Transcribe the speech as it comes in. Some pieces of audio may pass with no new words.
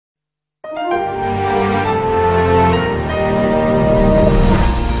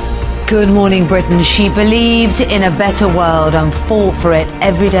Good morning, Britain. She believed in a better world and fought for it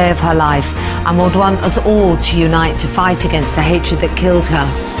every day of her life and would want us all to unite to fight against the hatred that killed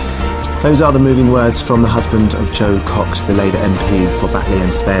her. Those are the moving words from the husband of Jo Cox, the Labour MP for Batley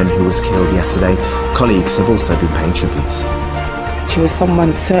and Spen, who was killed yesterday. Colleagues have also been paying tribute. She was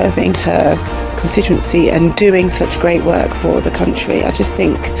someone serving her constituency and doing such great work for the country. I just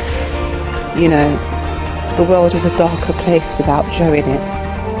think, you know, the world is a darker place without Jo in it.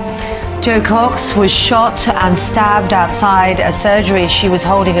 Jo Cox was shot and stabbed outside a surgery she was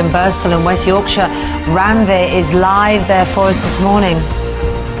holding in Birstall in West Yorkshire. Ranveer is live there for us this morning.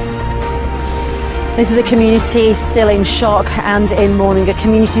 This is a community still in shock and in mourning, a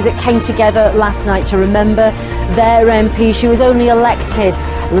community that came together last night to remember their MP. She was only elected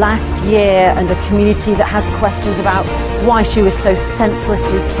last year, and a community that has questions about why she was so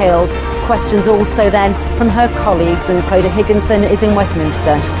senselessly killed. Questions also then from her colleagues, and Clodagh Higginson is in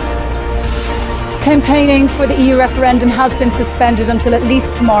Westminster. Campaigning for the EU referendum has been suspended until at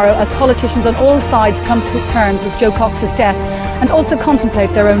least tomorrow as politicians on all sides come to terms with Jo Cox's death and also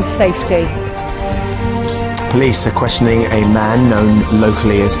contemplate their own safety. Police are questioning a man known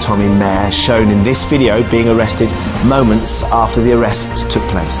locally as Tommy Mayer, shown in this video being arrested moments after the arrest took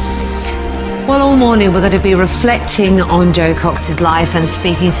place. Well, all morning we're going to be reflecting on Jo Cox's life and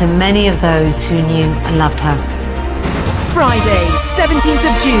speaking to many of those who knew and loved her. Friday,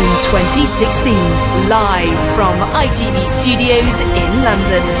 17th of June 2016, live from ITV Studios in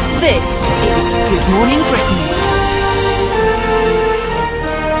London. This is Good Morning Britain.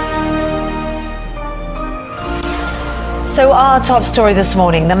 So our top story this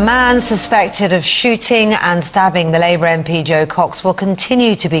morning, the man suspected of shooting and stabbing the Labour MP Jo Cox will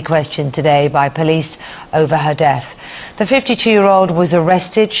continue to be questioned today by police over her death. The 52-year-old was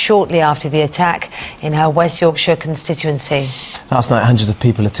arrested shortly after the attack in her West Yorkshire constituency. Last night, hundreds of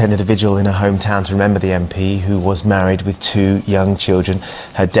people attended a vigil in her hometown to remember the MP, who was married with 2 young children.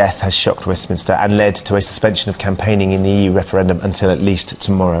 Her death has shocked Westminster and led to a suspension of campaigning in the EU referendum until at least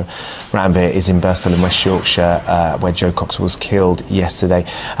tomorrow. Ranveer is in Birstall in West Yorkshire, where Jo Cox was killed yesterday.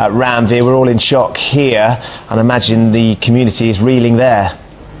 Ranveer, we're all in shock here, and I imagine the community is reeling there.